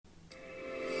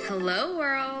Hello,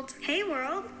 world. Hey,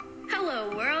 world.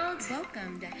 Hello, world.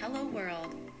 Welcome to Hello,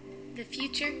 World. The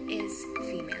future is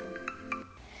female.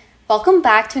 Welcome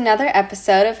back to another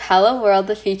episode of Hello World,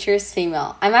 The Future is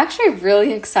Female. I'm actually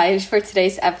really excited for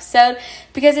today's episode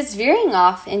because it's veering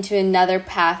off into another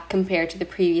path compared to the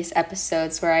previous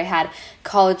episodes where I had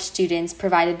college students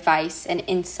provide advice and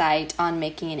insight on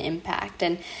making an impact.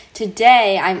 And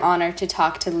today I'm honored to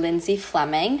talk to Lindsay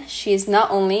Fleming. She is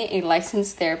not only a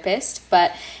licensed therapist,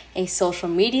 but a social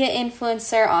media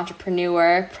influencer,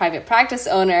 entrepreneur, private practice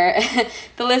owner.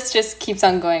 The list just keeps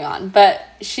on going on. But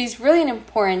she's really an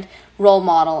important role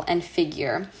model and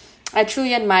figure. I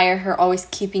truly admire her always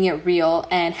keeping it real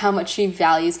and how much she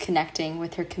values connecting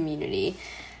with her community.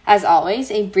 As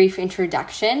always, a brief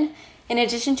introduction. In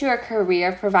addition to her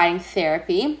career providing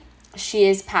therapy, she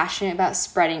is passionate about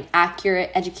spreading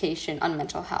accurate education on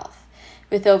mental health.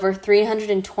 With over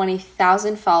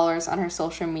 320,000 followers on her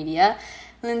social media,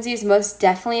 Lindsay is most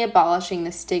definitely abolishing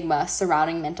the stigma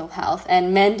surrounding mental health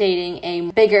and mandating a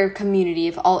bigger community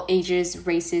of all ages,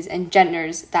 races, and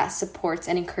genders that supports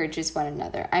and encourages one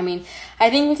another. I mean, I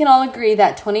think we can all agree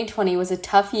that 2020 was a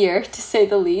tough year, to say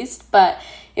the least, but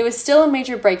it was still a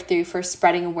major breakthrough for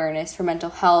spreading awareness for mental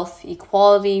health,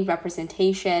 equality,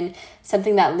 representation,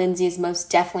 something that Lindsay is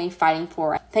most definitely fighting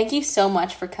for. Thank you so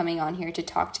much for coming on here to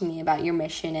talk to me about your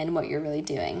mission and what you're really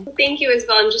doing. Thank you as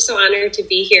well. I'm just so honored to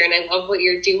be here, and I love what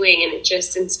you're doing, and it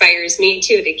just inspires me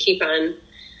too to keep on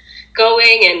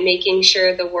going and making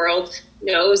sure the world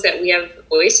knows that we have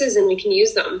voices and we can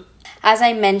use them. As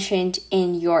I mentioned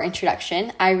in your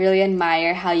introduction, I really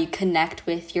admire how you connect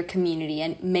with your community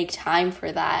and make time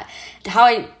for that. How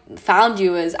I found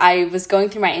you was I was going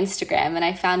through my Instagram and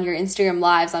I found your Instagram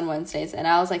lives on Wednesdays, and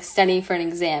I was like studying for an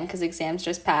exam because exams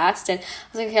just passed, and I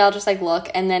was like, okay, I'll just like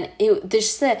look, and then there's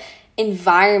just the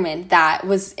environment that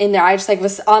was in there. I just like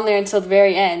was on there until the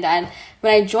very end, and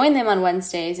when I joined them on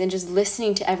Wednesdays and just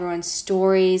listening to everyone's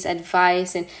stories,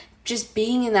 advice, and just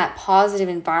being in that positive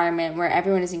environment where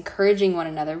everyone is encouraging one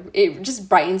another, it just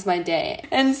brightens my day.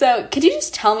 And so could you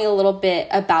just tell me a little bit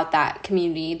about that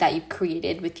community that you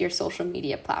created with your social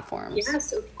media platforms?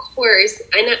 Yes, of course.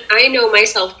 I know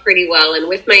myself pretty well, and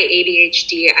with my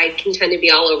ADHD, I can tend to be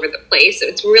all over the place. So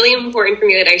it's really important for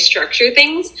me that I structure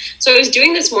things. So I was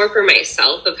doing this more for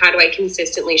myself of how do I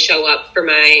consistently show up for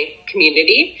my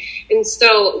community. And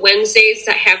so Wednesdays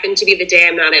that happened to be the day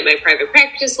I'm not at my private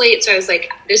practice late. So I was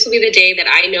like, this will be the day that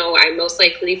I know I'm most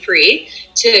likely free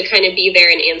to kind of be there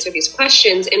and answer these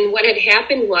questions. And what had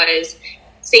happened was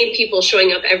same people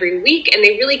showing up every week, and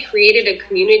they really created a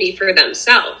community for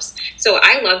themselves. So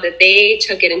I love that they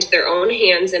took it into their own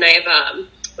hands. And I have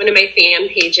one of my fan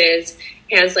pages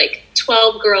has like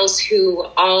 12 girls who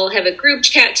all have a group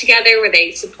chat together where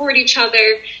they support each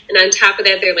other. And on top of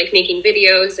that, they're like making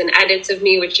videos and edits of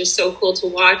me, which is so cool to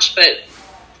watch. But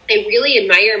I really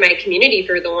admire my community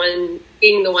for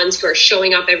being the ones who are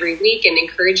showing up every week and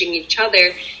encouraging each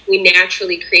other. We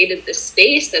naturally created this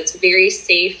space that's very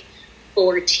safe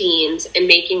for teens, and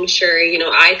making sure,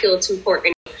 I feel it's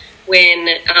important when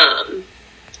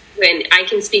I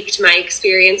can speak to my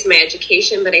experience, my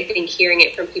education, but I think hearing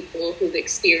it from people who've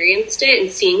experienced it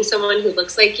and seeing someone who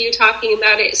looks like you talking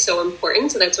about it is so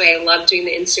important. So that's why I love doing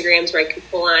the Instagrams where I can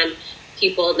pull on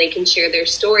people and they can share their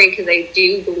story, because I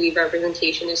do believe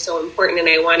representation is so important, and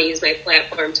I want to use my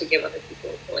platform to give other people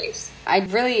a voice. I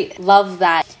really love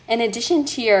that. In addition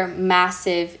to your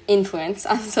massive influence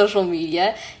on social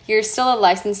media, you're still a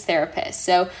licensed therapist.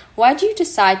 So why did you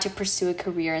decide to pursue a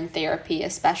career in therapy,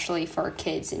 especially for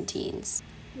kids and teens?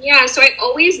 Yeah, so I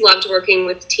always loved working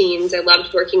with teens. I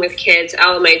loved working with kids.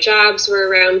 All of my jobs were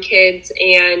around kids,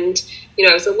 and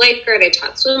I was a lifeguard. I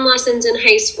taught swim lessons in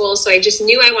high school, so I just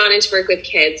knew I wanted to work with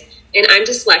kids. And I'm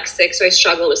dyslexic, so I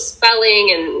struggle with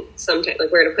spelling and sometimes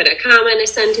like where to put a comma in a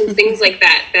sentence, things like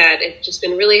that it's just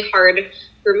been really hard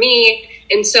for me.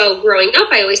 And so growing up,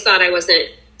 I always thought I wasn't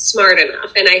smart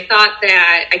enough. And I thought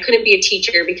that I couldn't be a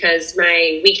teacher because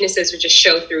my weaknesses would just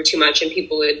show through too much and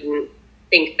people wouldn't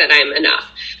think that I'm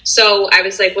enough. So I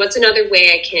was like, what's another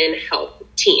way I can help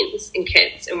teens and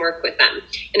kids and work with them?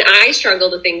 And I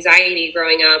struggled with anxiety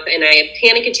growing up, and I had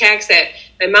panic attacks that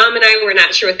my mom and I were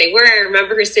not sure what they were. I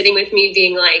remember her sitting with me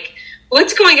being like,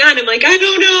 what's going on? I'm like, I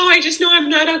don't know. I just know I'm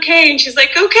not okay. And she's like,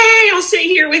 okay, I'll sit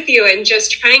here with you, and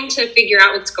just trying to figure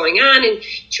out what's going on. And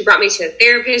she brought me to a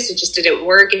therapist. It just didn't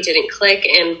work. It didn't click.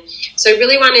 And so I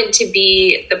really wanted to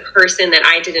be the person that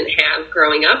I didn't have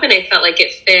growing up. And I felt like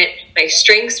it fit my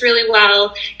strengths really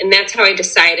well. And that's how I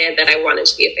decided that I wanted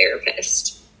to be a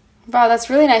therapist. Wow, that's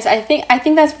really nice. I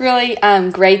think that's really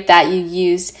great that you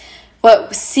use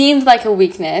what seemed like a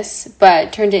weakness,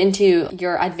 but turned it into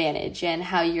your advantage, and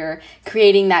how you're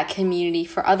creating that community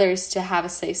for others to have a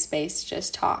safe space to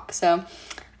just talk. So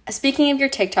speaking of your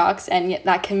TikToks and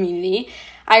that community,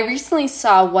 I recently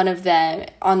saw one of them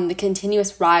on the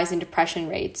continuous rise in depression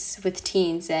rates with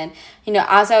teens. And,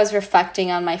 as I was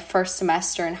reflecting on my first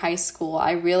semester in high school,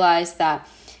 I realized that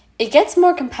it gets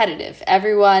more competitive.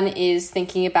 Everyone is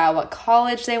thinking about what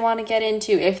college they want to get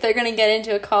into, if they're going to get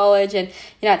into a college. And,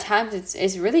 at times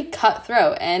it's really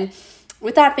cutthroat. And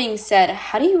with that being said,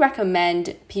 how do you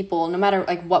recommend people, no matter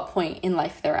what point in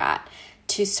life they're at,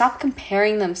 to stop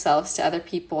comparing themselves to other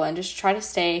people and just try to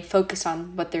stay focused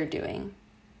on what they're doing?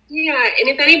 Yeah, and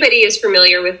if anybody is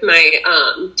familiar with my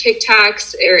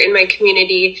TikToks or in my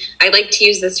community, I like to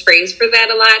use this phrase for that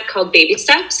a lot called baby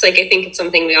steps. I think it's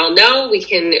something we all know. We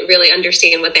can really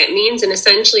understand what that means. And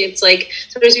essentially, it's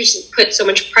sometimes we just put so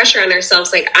much pressure on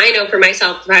ourselves. I know for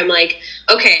myself, if I'm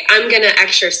okay, I'm going to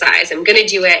exercise. I'm going to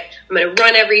do it. I'm going to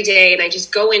run every day. And I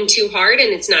just go in too hard and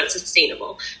it's not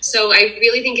sustainable. So I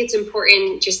really think it's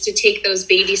important just to take those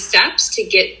baby steps to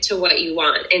get to what you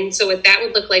want. And so what that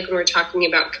would look like when we're talking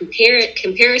about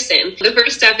comparison, the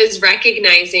first step is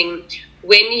recognizing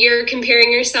when you're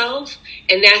comparing yourself.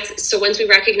 And so once we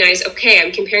recognize, okay,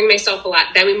 I'm comparing myself a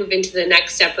lot, then we move into the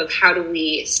next step of how do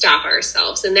we stop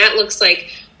ourselves. And that looks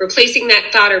like replacing that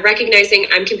thought or recognizing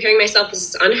I'm comparing myself. This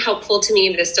is unhelpful to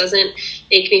me. This doesn't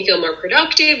make me feel more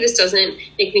productive. This doesn't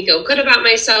make me feel good about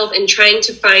myself, and trying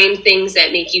to find things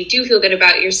that make you do feel good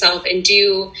about yourself and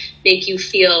do make you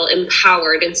feel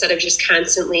empowered instead of just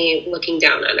constantly looking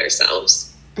down on ourselves.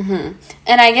 Mm-hmm.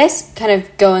 And I guess kind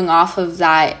of going off of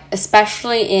that,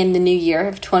 especially in the new year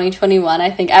of 2021, I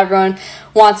think everyone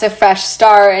wants a fresh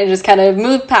start and just kind of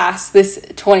move past this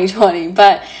 2020.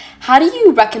 But how do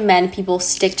you recommend people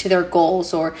stick to their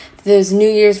goals or those New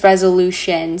Year's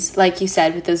resolutions, like you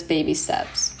said, with those baby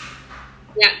steps?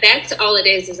 Yeah, that's all it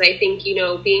is I think,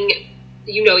 being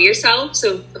yourself.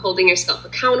 So holding yourself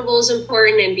accountable is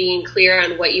important, and being clear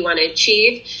on what you want to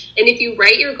achieve. And if you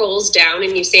write your goals down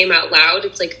and you say them out loud,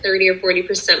 it's 30 or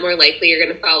 40% more likely you're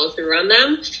going to follow through on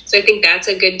them. So I think that's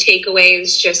a good takeaway,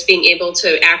 is just being able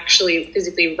to actually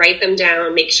physically write them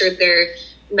down, make sure they're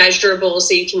measurable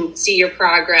so you can see your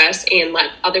progress, and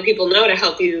let other people know to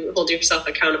help you hold yourself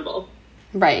accountable.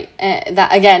 Right. And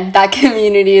that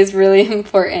community is really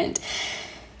important.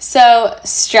 So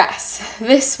stress,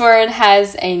 this word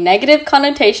has a negative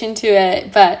connotation to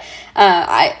it, but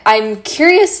I'm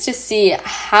curious to see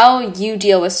how you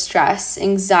deal with stress,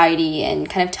 anxiety, and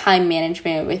kind of time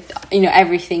management with,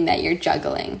 everything that you're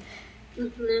juggling.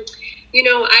 Mm-hmm.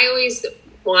 I always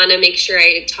want to make sure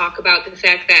I talk about the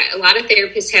fact that a lot of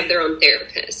therapists have their own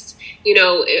therapists,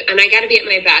 and I got to be at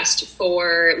my best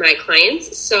for my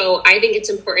clients. So I think it's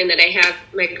important that I have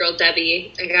my girl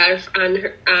Debbie. I got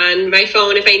her on my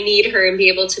phone if I need her, and be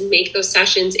able to make those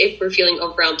sessions if we're feeling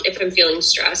overwhelmed, if I'm feeling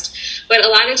stressed. But a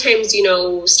lot of times,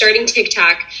 starting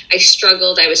TikTok, I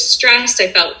struggled. I was stressed.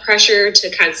 I felt pressure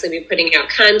to constantly be putting out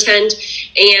content,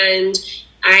 and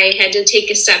I had to take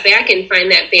a step back and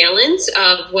find that balance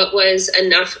of what was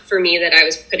enough for me that I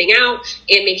was putting out,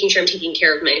 and making sure I'm taking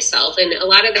care of myself. And a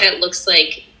lot of that looks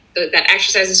like that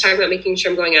exercise is talking about making sure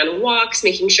I'm going on walks,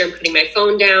 making sure I'm putting my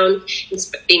phone down, and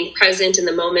being present in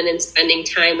the moment and spending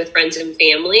time with friends and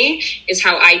family is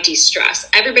how I de-stress.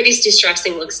 Everybody's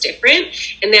de-stressing looks different.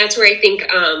 And that's where I think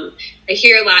I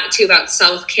hear a lot too about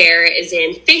self-care is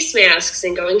in face masks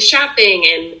and going shopping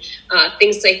and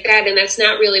things like that. And that's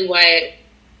not really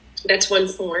that's one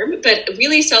form, but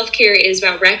really self-care is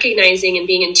about recognizing and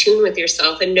being in tune with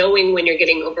yourself and knowing when you're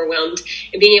getting overwhelmed,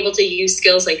 and being able to use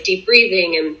skills like deep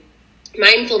breathing and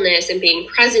mindfulness and being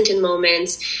present in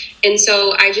moments. And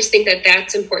so I just think that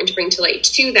that's important to bring to light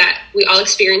too, that we all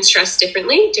experience stress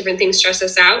differently. Different things stress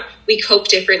us out. We cope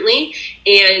differently,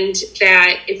 and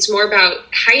that it's more about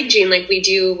hygiene like we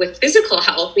do with physical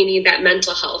health. We need that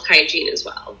mental health hygiene as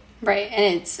well. Right.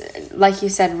 And it's, like you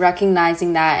said,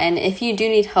 recognizing that. And if you do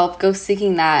need help, go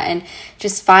seeking that, and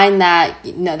just find that,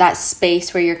 that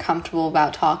space where you're comfortable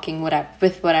about talking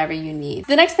with whatever you need.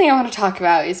 The next thing I want to talk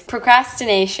about is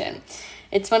procrastination.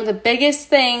 It's one of the biggest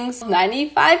things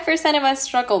 95% of us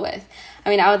struggle with.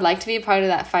 I mean, I would like to be a part of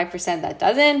that 5% that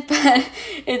doesn't, but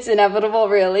it's inevitable,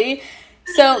 really.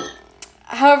 So,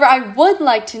 however, I would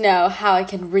like to know how I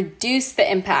can reduce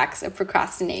the impacts of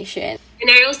procrastination. And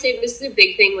I will say this is a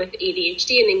big thing with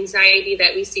ADHD and anxiety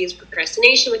that we see as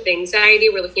procrastination. With anxiety,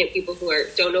 we're looking at people who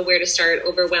don't know where to start,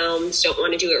 overwhelmed, don't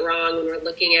want to do it wrong. When we're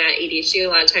looking at ADHD, a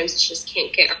lot of times it's just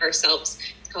can't get ourselves,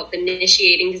 it's called the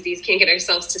initiating disease, can't get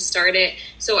ourselves to start it.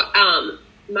 So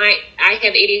I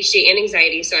have ADHD and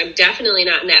anxiety, so I'm definitely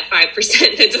not in that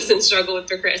 5% that doesn't struggle with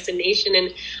procrastination.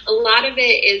 And a lot of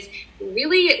it is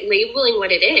really labeling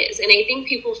what it is. And I think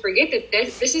people forget that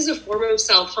this is a form of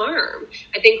self-harm.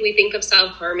 I think we think of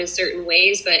self-harm in certain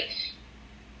ways, but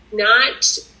not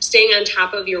staying on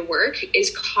top of your work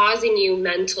is causing you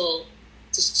mental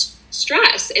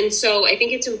stress. And so I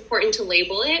think it's important to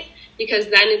label it, because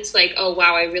then it's like, oh,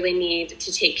 wow, I really need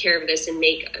to take care of this and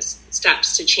make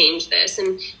steps to change this.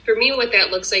 And for me, what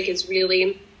that looks like is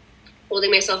really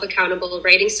holding myself accountable,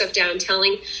 writing stuff down,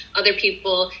 telling other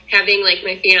people, having like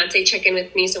my fiance check in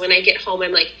with me. So when I get home,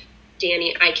 I'm like,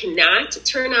 Danny, I cannot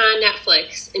turn on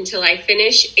Netflix until I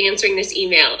finish answering this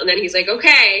email. And then he's like,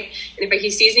 okay. And if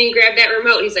he sees me grab that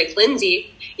remote, he's like,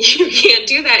 Lindsay, you can't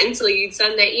do that until you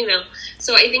send that email.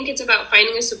 So I think it's about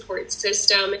finding a support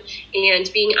system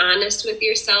and being honest with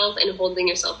yourself and holding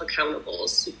yourself accountable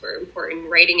is super important.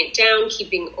 Writing it down,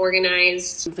 keeping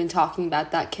organized. We've been talking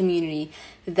about that community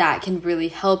that can really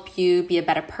help you be a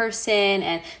better person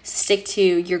and stick to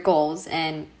your goals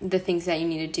and the things that you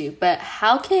need to do. But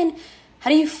how do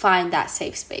you find that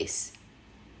safe space?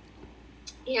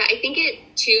 Yeah, I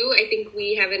think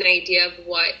we have an idea of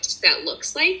what that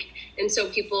looks like. And so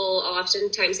people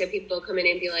oftentimes have people come in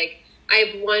and be like, I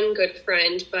have one good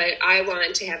friend, but I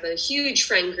want to have a huge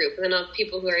friend group. And then I'll have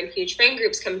people who are in huge friend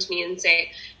groups come to me and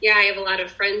say, yeah, I have a lot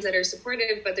of friends that are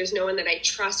supportive, but there's no one that I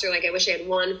trust, or like, I wish I had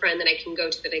one friend that I can go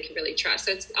to that I can really trust.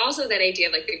 So it's also that idea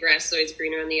of like the grass is always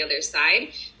greener on the other side.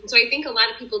 And so I think a lot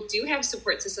of people do have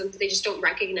support systems. They just don't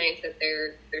recognize that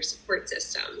they're support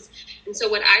systems. And so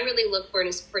what I really look for in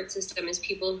a support system is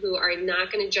people who are not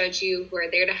going to judge you, who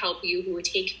are there to help you, who would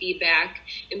take feedback,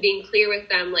 and being clear with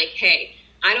them like, hey,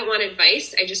 I don't want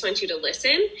advice. I just want you to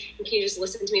listen. And can you just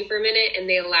listen to me for a minute? And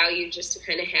they allow you just to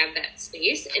kind of have that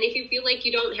space. And if you feel like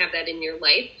you don't have that in your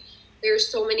life, there's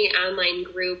so many online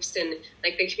groups and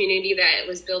like the community that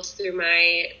was built through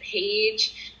my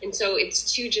page. And so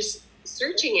it's to just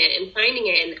searching it and finding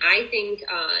it. And I think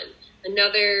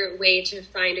another way to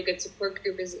find a good support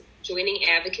group is joining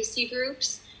advocacy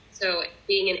groups. So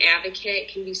being an advocate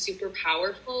can be super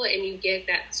powerful, and you get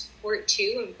that support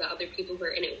too of the other people who are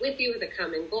in it with you with a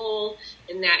common goal,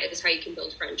 and that is how you can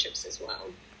build friendships as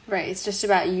well. Right. It's just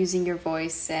about using your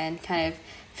voice and kind of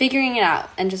figuring it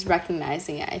out and just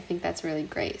recognizing it. I think that's really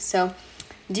great. So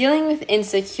dealing with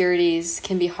insecurities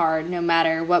can be hard no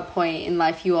matter what point in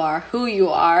life you are, who you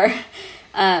are.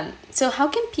 So how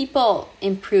can people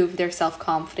improve their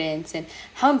self-confidence, and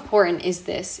how important is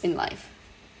this in life?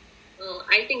 Well,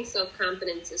 I think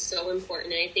self-confidence is so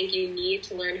important. And I think you need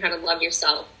to learn how to love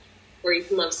yourself before you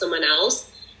can love someone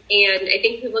else. And I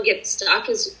think people get stuck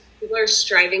as people are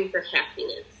striving for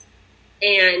happiness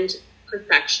and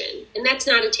perfection. And that's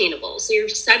not attainable. So you're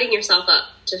setting yourself up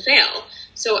to fail.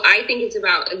 So I think it's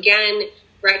about, again,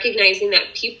 recognizing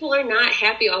that people are not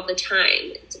happy all the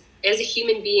time. As a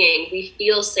human being, we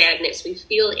feel sadness, we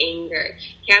feel anger.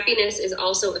 Happiness is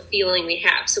also a feeling we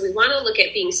have. So we want to look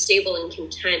at being stable and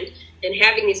content and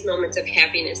having these moments of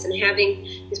happiness and having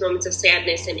these moments of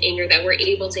sadness and anger that we're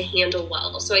able to handle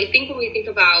well. So I think when we think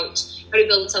about how to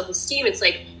build self-esteem, it's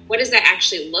like, what does that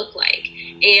actually look like?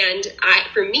 And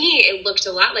for me, it looked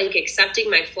a lot like accepting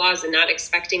my flaws and not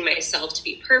expecting myself to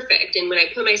be perfect. And when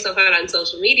I put myself out on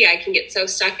social media, I can get so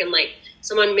stuck in like,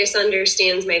 someone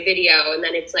misunderstands my video, and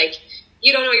then it's like,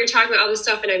 you don't know what you're talking about, all this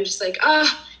stuff. And I'm just like,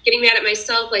 getting mad at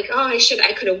myself, like,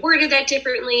 I could have worded that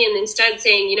differently. And instead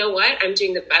saying, you know what, I'm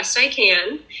doing the best I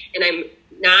can. And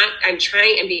I'm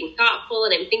trying and being thoughtful,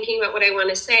 and I'm thinking about what I want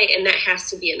to say. And that has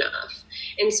to be enough.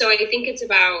 And so I think it's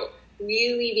about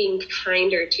really being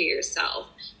kinder to yourself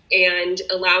and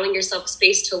allowing yourself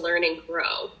space to learn and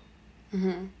grow.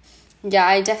 Mm-hmm. Yeah,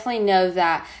 I definitely know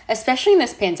that, especially in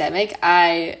this pandemic,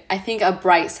 I think a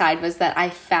bright side was that I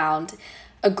found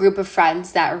a group of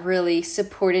friends that really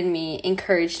supported me,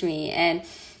 encouraged me, and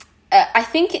I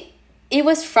think it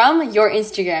was from your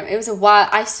Instagram. It was a while.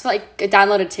 I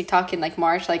downloaded TikTok in like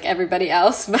March, like everybody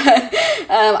else, but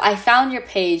I found your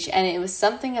page, and it was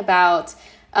something about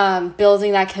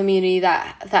building that community,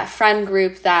 that friend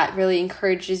group that really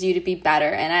encourages you to be better.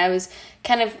 And I was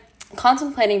kind of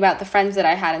contemplating about the friends that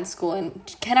I had in school, and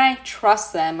can I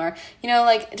trust them? Or,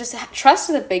 just trust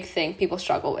is a big thing people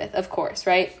struggle with, of course,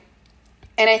 right?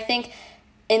 And I think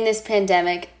in this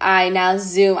pandemic, I now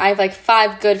Zoom. I have like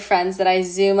 5 good friends that I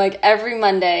Zoom like every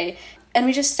Monday, and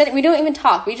we just study. We don't even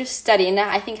talk. We just study. And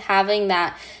I think having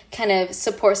that kind of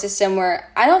support system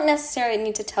where I don't necessarily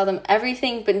need to tell them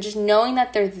everything, but just knowing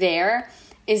that they're there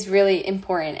is really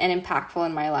important and impactful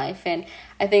in my life. And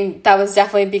I think that was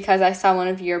definitely because I saw one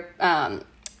of your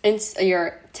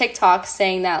TikToks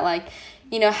saying that, like,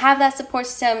 have that support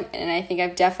system. And I think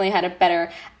I've definitely had a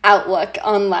better outlook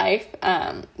on life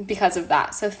because of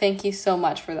that. So thank you so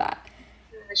much for that.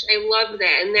 Gosh, I love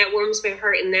that. And that warms my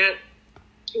heart. And that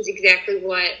is exactly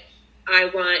what I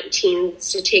want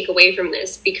teens to take away from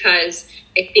this, because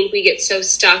I think we get so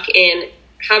stuck in,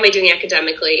 how am I doing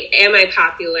academically? Am I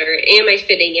popular? Am I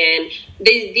fitting in?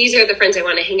 These are the friends I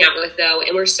want to hang out with, though.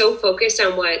 And we're so focused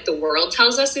on what the world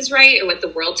tells us is right, or what the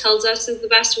world tells us is the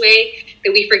best way,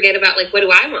 that we forget about, like, what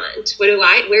do I want? Where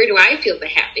do I feel the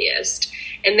happiest?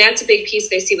 And that's a big piece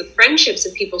that I see with friendships,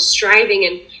 of people striving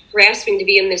and grasping to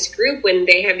be in this group when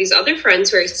they have these other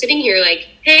friends who are sitting here like,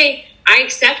 hey, I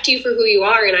accept you for who you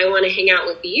are and I want to hang out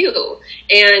with you.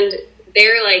 And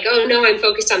they're like, oh no, I'm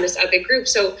focused on this other group.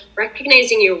 So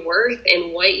recognizing your worth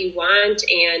and what you want.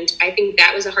 And I think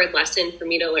that was a hard lesson for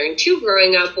me to learn too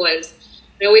growing up. Was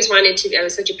I always wanted to, I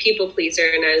was such a people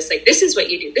pleaser, and I was like, this is what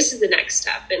you do, this is the next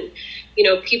step. And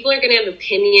people are going to have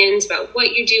opinions about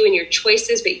what you do and your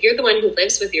choices, but you're the one who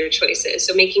lives with your choices.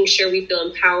 So making sure we feel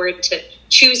empowered to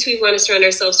choose who we want to surround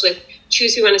ourselves with,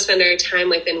 choose who we want to spend our time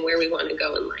with, and where we want to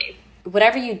go in life.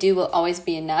 Whatever you do will always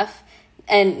be enough,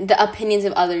 and the opinions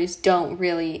of others don't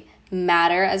really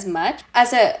matter as much.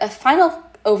 As a final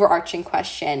overarching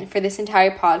question for this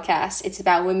entire podcast, it's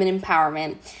about women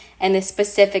empowerment, and this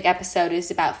specific episode is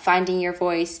about finding your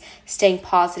voice, staying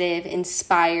positive,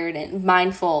 inspired, and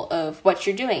mindful of what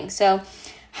you're doing. So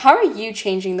how are you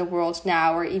changing the world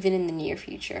now, or even in the near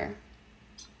future?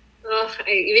 Oh,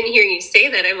 even hearing you say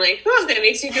that, I'm like, oh, that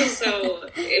makes me feel so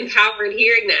empowered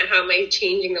hearing that. How am I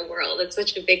changing the world? It's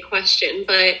such a big question.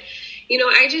 But,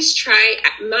 I just try.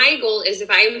 My goal is, if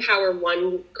I empower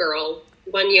one girl,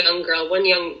 one young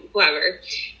whoever,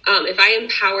 if I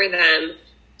empower them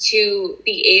to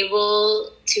be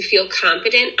able to feel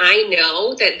confident, I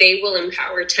know that they will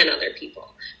empower 10 other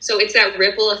people. So it's that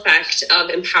ripple effect of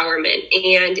empowerment.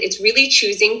 And it's really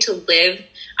choosing to live.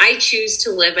 I choose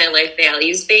to live my life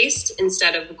values-based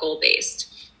instead of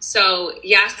goal-based. So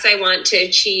yes, I want to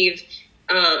achieve,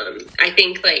 I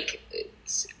think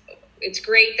it's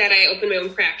great that I open my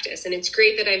own practice, and it's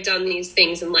great that I've done these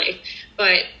things in life.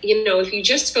 But, if you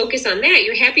just focus on that,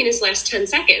 your happiness lasts 10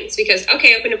 seconds because,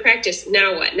 okay, I opened a practice.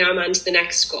 Now what? Now I'm on to the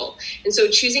next goal. And so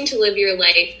choosing to live your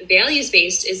life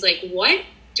values-based is like, what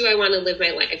do I want to live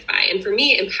my life by? And for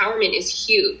me, empowerment is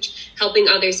huge. Helping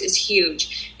others is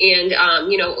huge. And,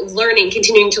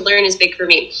 continuing to learn is big for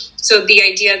me. So the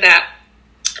idea that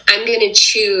I'm going to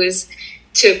choose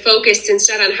to focus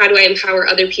instead on how do I empower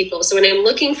other people. So when I'm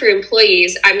looking for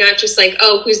employees, I'm not just like,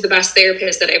 oh, who's the best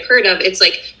therapist that I've heard of? It's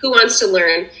like, who wants to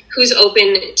learn? Who's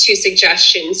open to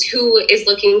suggestions? Who is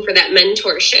looking for that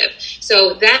mentorship?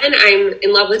 So then I'm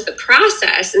in love with the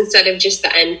process instead of just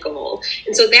the end goal.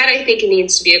 And so that, I think, it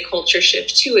needs to be a culture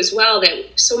shift too as well,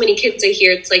 that so many kids I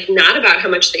hear, it's like not about how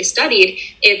much they studied.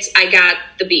 It's, I got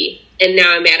the B. And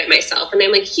now I'm mad at myself. And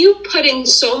I'm like, you put in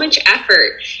so much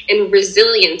effort and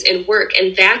resilience and work,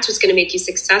 and that's what's going to make you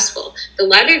successful. The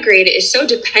letter grade is so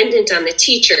dependent on the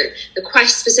teacher, the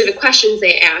specific questions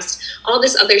they asked, all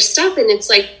this other stuff. And it's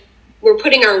like, we're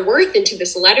putting our worth into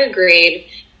this letter grade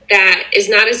that is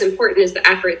not as important as the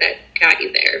effort that got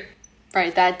you there.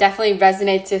 Right, that definitely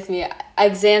resonates with me.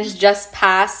 Exams just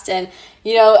passed, and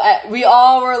we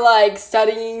all were like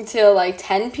studying till like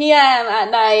 10 p.m. at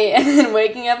night and then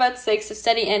waking up at 6 to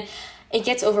study. And it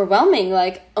gets overwhelming.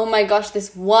 Like, oh my gosh,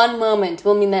 this one moment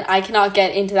will mean that I cannot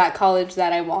get into that college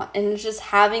that I want. And it's just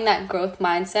having that growth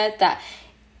mindset that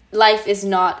life is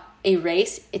not a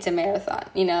race, it's a marathon,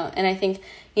 And I think,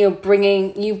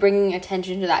 bringing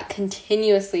attention to that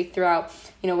continuously throughout,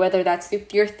 whether that's through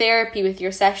your therapy with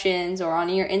your sessions or on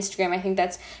your Instagram, I think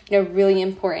that's, really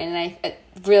important. And I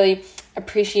really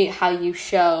appreciate how you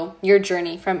show your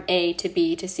journey from A to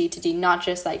B to C to D, not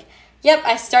just like, yep,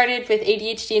 I started with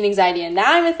ADHD and anxiety and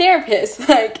now I'm a therapist.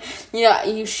 Like,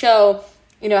 you show,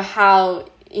 how,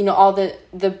 all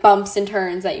the bumps and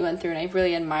turns that you went through. And I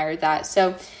really admired that.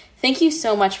 So thank you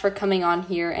so much for coming on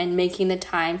here and making the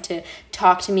time to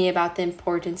talk to me about the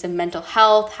importance of mental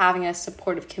health, having a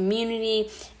supportive community,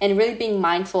 and really being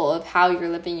mindful of how you're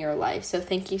living your life. So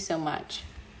thank you so much.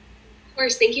 Of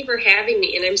course, thank you for having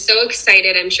me. And I'm so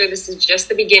excited. I'm sure this is just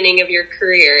the beginning of your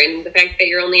career and the fact that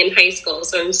you're only in high school.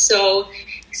 So I'm so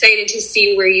excited to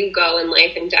see where you go in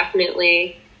life, and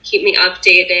definitely keep me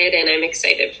updated, and I'm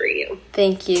excited for you.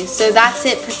 Thank you. So that's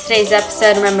it for today's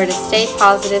episode. Remember to stay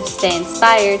positive, stay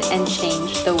inspired, and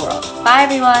change the world. Bye,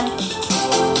 everyone.